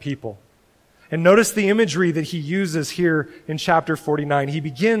covenant people. And notice the imagery that he uses here in chapter 49. He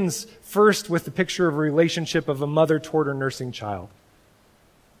begins first with the picture of a relationship of a mother toward her nursing child.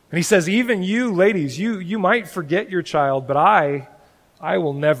 And he says, even you, ladies, you might forget your child, but I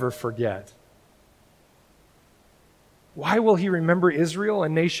will never forget. Why will he remember Israel, a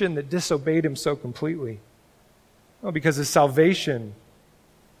nation that disobeyed him so completely? Well, because his salvation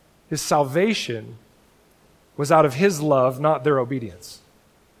was out of his love, not their obedience.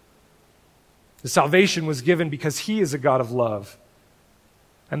 The salvation was given because he is a God of love.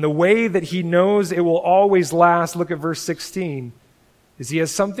 And the way that he knows it will always last, look at verse 16, is he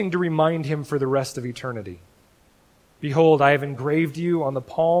has something to remind him for the rest of eternity. Behold, I have engraved you on the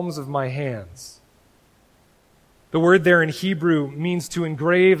palms of my hands. The word there in Hebrew means to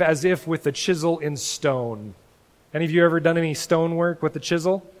engrave as if with a chisel in stone. Any of you ever done any stonework with a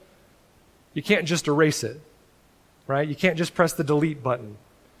chisel? You can't just erase it, right? You can't just press the delete button.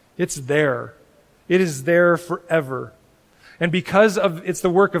 It's there. It is there forever. And because it's the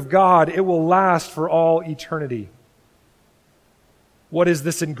work of God, it will last for all eternity. What is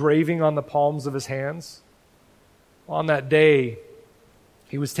this engraving on the palms of his hands? On that day,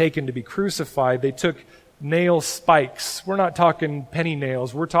 he was taken to be crucified. They took nail spikes. We're not talking penny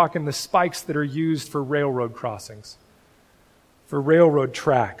nails. We're talking the spikes that are used for railroad crossings, for railroad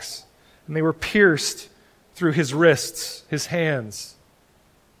tracks. And they were pierced through his wrists, his hands.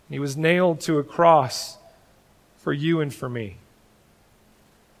 He was nailed to a cross for you and for me.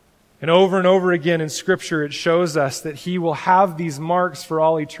 And over again in Scripture, it shows us that he will have these marks for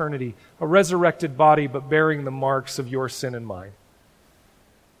all eternity, a resurrected body, but bearing the marks of your sin and mine.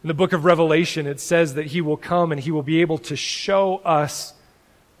 In the book of Revelation, it says that he will come and he will be able to show us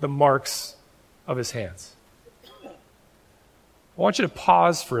the marks of his hands. I want you to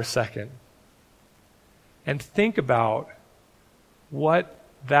pause for a second and think about what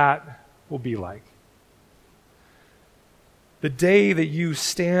that will be like. The day that you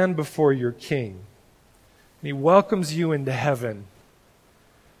stand before your King, And he welcomes you into heaven.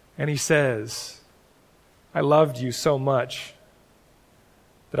 And he says, I loved you so much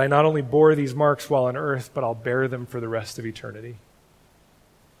that I not only bore these marks while on earth, but I'll bear them for the rest of eternity.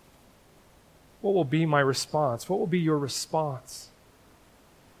 What will be my response? What will be your response?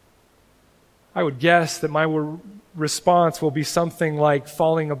 I would guess that my response will be something like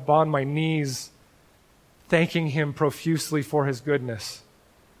falling upon my knees, thanking him profusely for his goodness,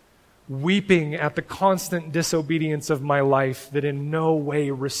 weeping at the constant disobedience of my life that in no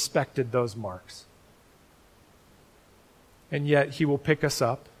way respected those marks. And yet he will pick us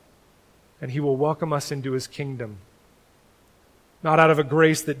up and he will welcome us into his kingdom. Not out of a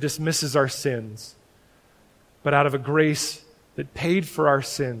grace that dismisses our sins, but out of a grace that paid for our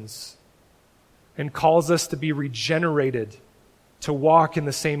sins and calls us to be regenerated, to walk in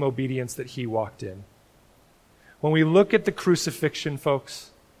the same obedience that he walked in. When we look at the crucifixion,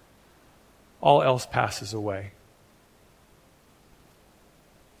 folks, all else passes away.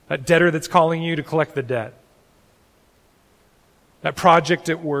 That debtor that's calling you to collect the debt, that project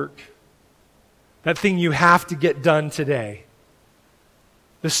at work, that thing you have to get done today,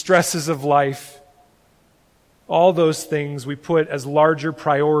 the stresses of life, all those things we put as larger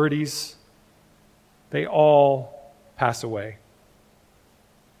priorities, they all pass away.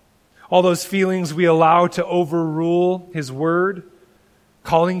 All those feelings we allow to overrule his word,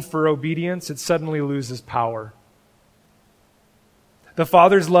 calling for obedience, it suddenly loses power. The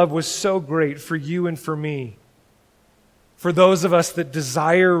Father's love was so great for you and for me, for those of us that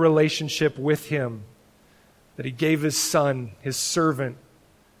desire relationship with him, that he gave his Son, his servant,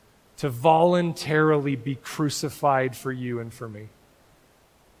 to voluntarily be crucified for you and for me.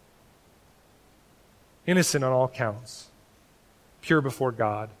 Innocent on all counts, pure before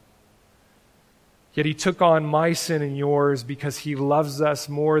God. Yet he took on my sin and yours because he loves us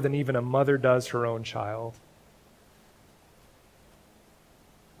more than even a mother does her own child.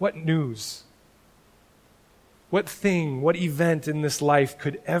 What news? What thing, what event in this life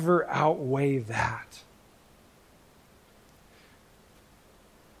could ever outweigh that?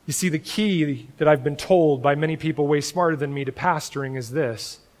 You see, the key that I've been told by many people way smarter than me to pastoring is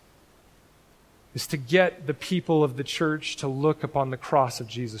this, is to get the people of the church to look upon the cross of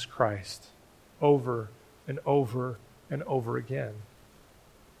Jesus Christ over and over and over again.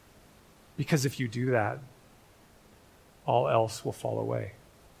 Because if you do that, all else will fall away.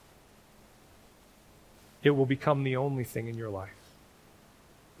 It will become the only thing in your life,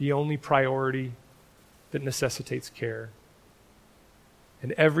 the only priority that necessitates care.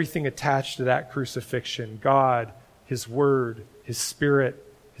 And everything attached to that crucifixion, God, his word, his spirit,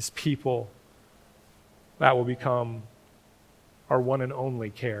 his people, that will become our one and only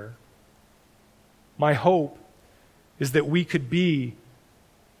care. My hope is that we could be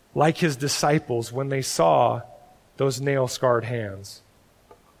like his disciples when they saw those nail-scarred hands.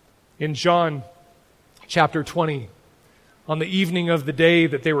 In John chapter 20, on the evening of the day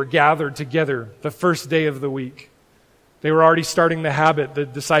that they were gathered together, the first day of the week, they were already starting the habit, the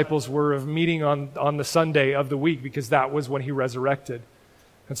disciples were, of meeting on the Sunday of the week because that was when he resurrected.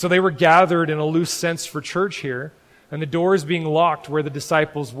 And so they were gathered in a loose sense for church here, and the doors being locked where the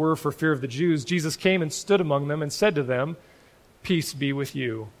disciples were for fear of the Jews. Jesus came and stood among them and said to them, "Peace be with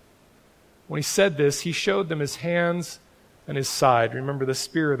you." When he said this, he showed them his hands and his side. Remember the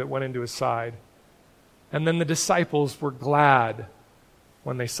spear that went into his side. And then the disciples were glad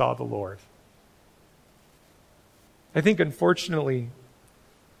when they saw the Lord. I think, unfortunately,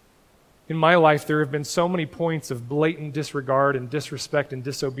 in my life, there have been so many points of blatant disregard and disrespect and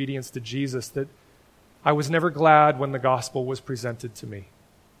disobedience to Jesus that I was never glad when the gospel was presented to me.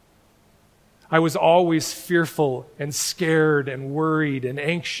 I was always fearful and scared and worried and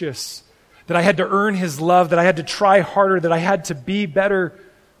anxious that I had to earn his love, that I had to try harder, that I had to be better.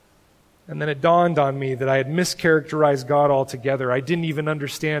 And then it dawned on me that I had mischaracterized God altogether. I didn't even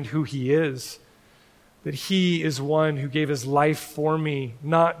understand who he is. That he is one who gave his life for me,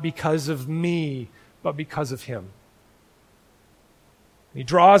 not because of me, but because of him. He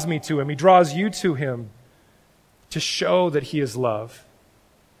draws me to him. He draws you to him to show that he is love.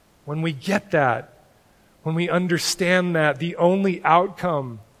 When we get that, when we understand that, the only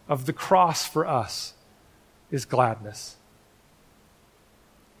outcome of the cross for us is gladness.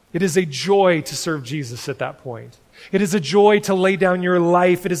 It is a joy to serve Jesus at that point. It is a joy to lay down your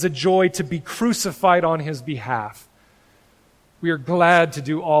life. It is a joy to be crucified on his behalf. We are glad to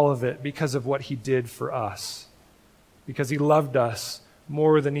do all of it because of what he did for us, because he loved us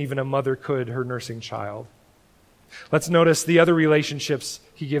more than even a mother could her nursing child. Let's notice the other relationships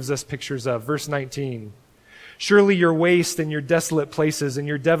he gives us pictures of. Verse 19. Surely your waste and your desolate places and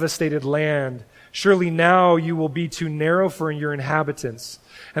your devastated land Surely now you will be too narrow for your inhabitants,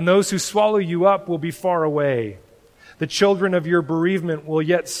 and those who swallow you up will be far away. The children of your bereavement will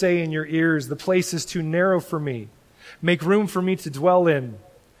yet say in your ears, the place is too narrow for me. Make room for me to dwell in.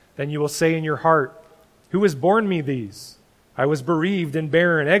 Then you will say in your heart, who has borne me these? I was bereaved and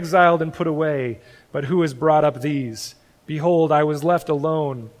barren, exiled and put away. But who has brought up these? Behold, I was left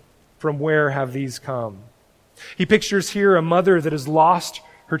alone. From where have these come? He pictures here a mother that has lost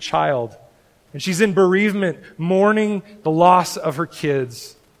her child. And she's in bereavement, mourning the loss of her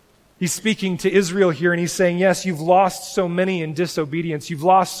kids. He's speaking to Israel here, and he's saying, yes, you've lost so many in disobedience. You've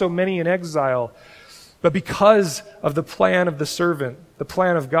lost so many in exile. But because of the plan of the servant, the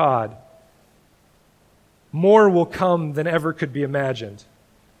plan of God, more will come than ever could be imagined.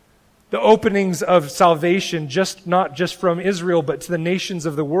 The openings of salvation, not just from Israel, but to the nations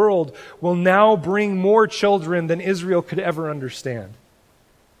of the world, will now bring more children than Israel could ever understand.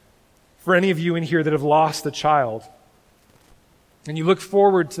 For any of you in here that have lost a child, and you look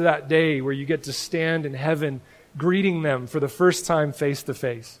forward to that day where you get to stand in heaven greeting them for the first time face to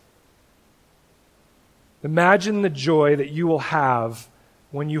face. Imagine the joy that you will have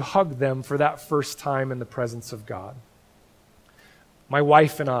when you hug them for that first time in the presence of God. My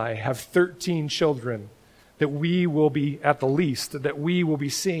wife and I have 13 children that we will be, at the least, that we will be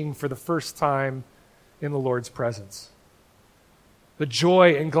seeing for the first time in the Lord's presence. The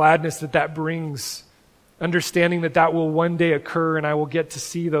joy and gladness that brings, understanding that will one day occur and I will get to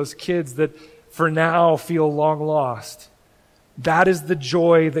see those kids that for now feel long lost. That is the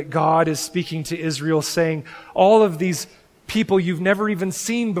joy that God is speaking to Israel, saying, all of these people you've never even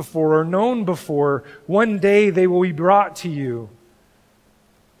seen before or known before, one day they will be brought to you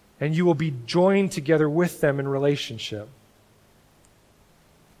and you will be joined together with them in relationship.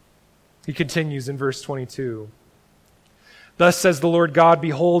 He continues in verse 22. Thus says the Lord God,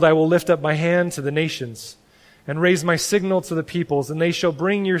 behold, I will lift up my hand to the nations and raise my signal to the peoples, and they shall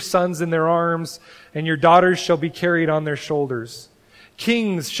bring your sons in their arms, and your daughters shall be carried on their shoulders.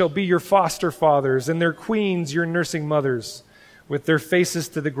 Kings shall be your foster fathers, and their queens your nursing mothers. With their faces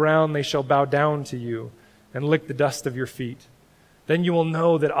to the ground they shall bow down to you and lick the dust of your feet. Then you will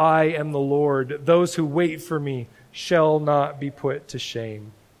know that I am the Lord. Those who wait for me shall not be put to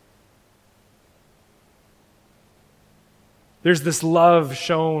shame. There's this love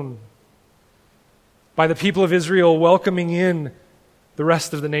shown by the people of Israel welcoming in the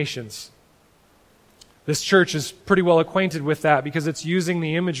rest of the nations. This church is pretty well acquainted with that because it's using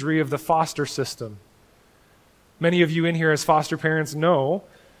the imagery of the foster system. Many of you in here as foster parents know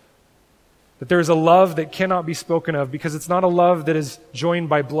that there is a love that cannot be spoken of because it's not a love that is joined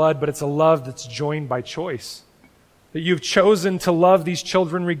by blood, but it's a love that's joined by choice. That you've chosen to love these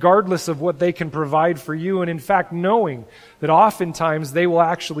children regardless of what they can provide for you, and in fact knowing that oftentimes they will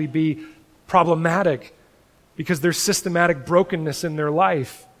actually be problematic because there's systematic brokenness in their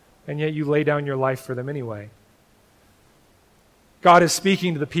life, and yet you lay down your life for them anyway. God is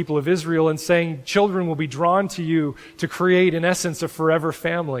speaking to the people of Israel and saying, children will be drawn to you to create, in essence, a forever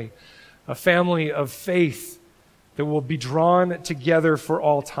family, a family of faith that will be drawn together for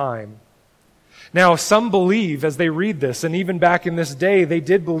all time. Now, some believe as they read this, and even back in this day, they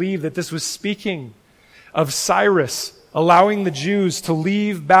did believe that this was speaking of Cyrus allowing the Jews to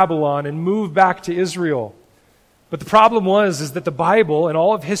leave Babylon and move back to Israel. But the problem is that the Bible and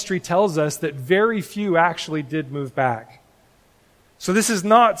all of history tells us that very few actually did move back. So this is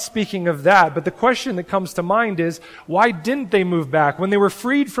not speaking of that, but the question that comes to mind is, why didn't they move back? When they were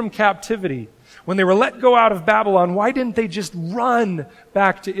freed from captivity, when they were let go out of Babylon, why didn't they just run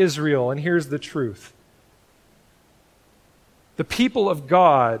back to Israel? And here's the truth. The people of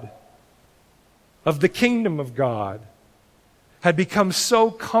God, of the kingdom of God, had become so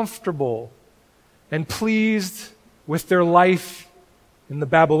comfortable and pleased with their life in the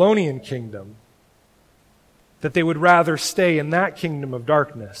Babylonian kingdom that they would rather stay in that kingdom of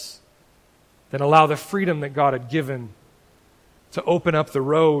darkness than allow the freedom that God had given to open up the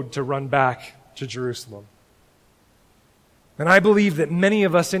road to run back to Jerusalem. And I believe that many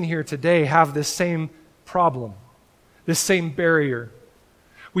of us in here today have this same problem, this same barrier.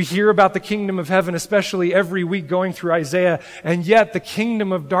 We hear about the kingdom of heaven, especially every week going through Isaiah, and yet the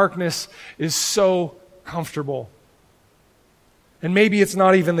kingdom of darkness is so comfortable. And maybe it's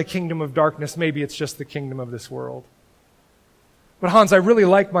not even the kingdom of darkness, maybe it's just the kingdom of this world. But Hans, I really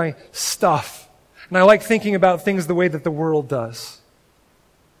like my stuff, and I like thinking about things the way that the world does.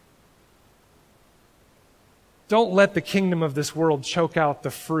 Don't let the kingdom of this world choke out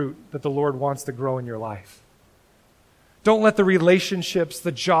the fruit that the Lord wants to grow in your life. Don't let the relationships,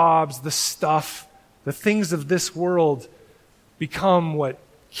 the jobs, the stuff, the things of this world become what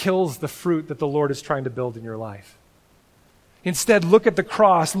kills the fruit that the Lord is trying to build in your life. Instead, look at the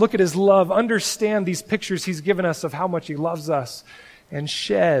cross, look at his love, understand these pictures he's given us of how much he loves us, and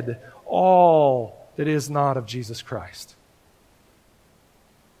shed all that is not of Jesus Christ.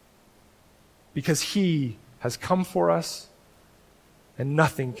 Because he has come for us, and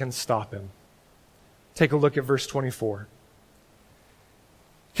nothing can stop him. Take a look at verse 24.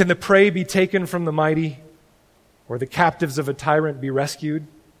 Can the prey be taken from the mighty, or the captives of a tyrant be rescued?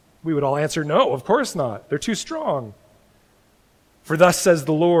 We would all answer, no, of course not. They're too strong. For thus says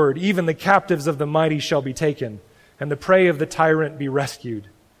the Lord, even the captives of the mighty shall be taken, and the prey of the tyrant be rescued.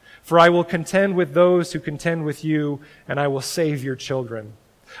 For I will contend with those who contend with you, and I will save your children.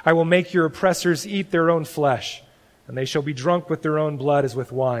 I will make your oppressors eat their own flesh, and they shall be drunk with their own blood as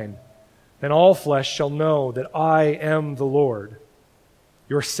with wine. Then all flesh shall know that I am the Lord,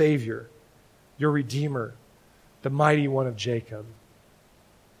 your Savior, your Redeemer, the mighty one of Jacob.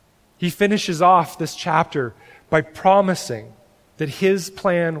 He finishes off this chapter by promising that his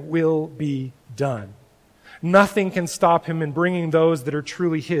plan will be done. Nothing can stop him in bringing those that are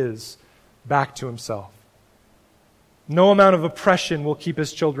truly his back to himself. No amount of oppression will keep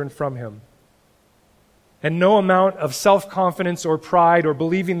his children from him. And no amount of self-confidence or pride or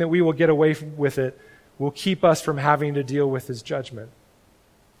believing that we will get away with it will keep us from having to deal with his judgment.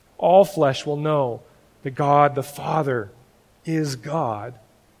 All flesh will know that God the Father is God.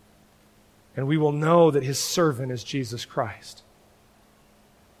 And we will know that his servant is Jesus Christ.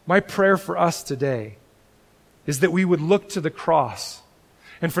 My prayer for us today is that we would look to the cross.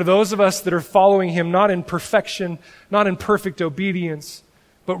 And for those of us that are following him, not in perfection, not in perfect obedience,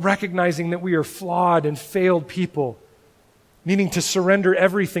 but recognizing that we are flawed and failed people, needing to surrender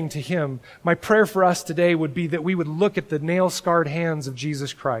everything to him, my prayer for us today would be that we would look at the nail-scarred hands of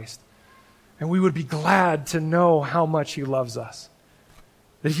Jesus Christ, and we would be glad to know how much he loves us,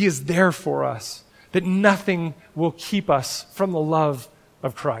 that he is there for us, that nothing will keep us from the love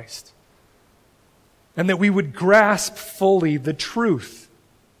of Christ, and that we would grasp fully the truth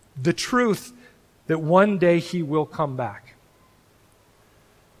that one day he will come back.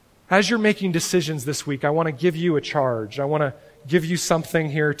 As you're making decisions this week, I want to give you a charge. I want to give you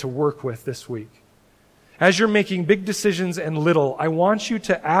something here to work with this week. As you're making big decisions and little, I want you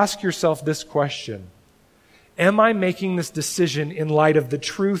to ask yourself this question. Am I making this decision in light of the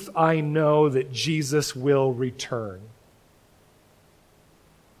truth I know that Jesus will return?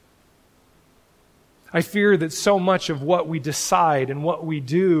 I fear that so much of what we decide and what we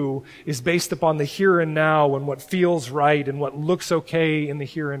do is based upon the here and now and what feels right and what looks okay in the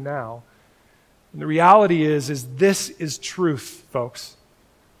here and now. And the reality is this is truth, folks.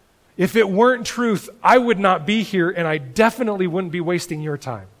 If it weren't truth, I would not be here, and I definitely wouldn't be wasting your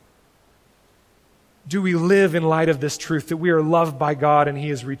time. Do we live in light of this truth that we are loved by God and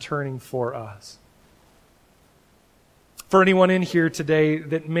he is returning for us? For anyone in here today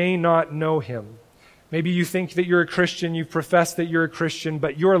that may not know him, maybe you think that you're a Christian, you profess that you're a Christian,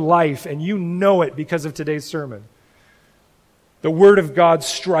 but your life, and you know it because of today's sermon, the Word of God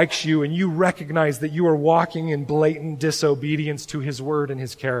strikes you and you recognize that you are walking in blatant disobedience to his Word and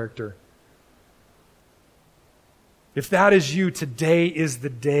his character. If that is you, today is the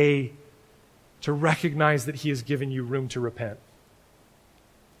day to recognize that he has given you room to repent.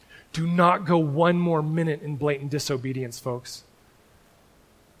 Do not go one more minute in blatant disobedience, folks.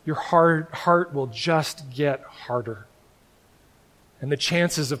 Your heart will just get harder. And the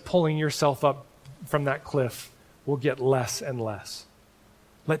chances of pulling yourself up from that cliff will get less and less.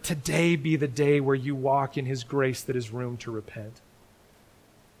 Let today be the day where you walk in his grace that is room to repent.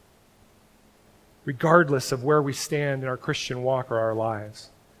 Regardless of where we stand in our Christian walk or our lives.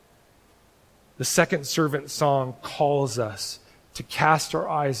 The second servant song calls us to cast our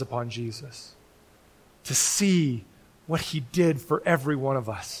eyes upon Jesus, to see what he did for every one of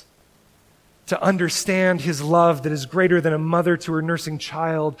us, to understand his love that is greater than a mother to her nursing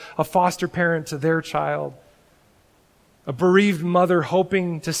child, a foster parent to their child, a bereaved mother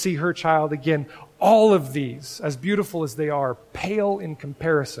hoping to see her child again. All of these, as beautiful as they are, pale in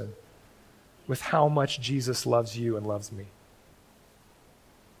comparison with how much Jesus loves you and loves me.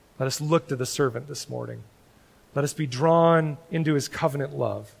 Let us look to the servant this morning. Let us be drawn into his covenant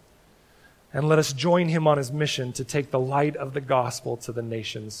love. And let us join him on his mission to take the light of the gospel to the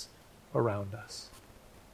nations around us.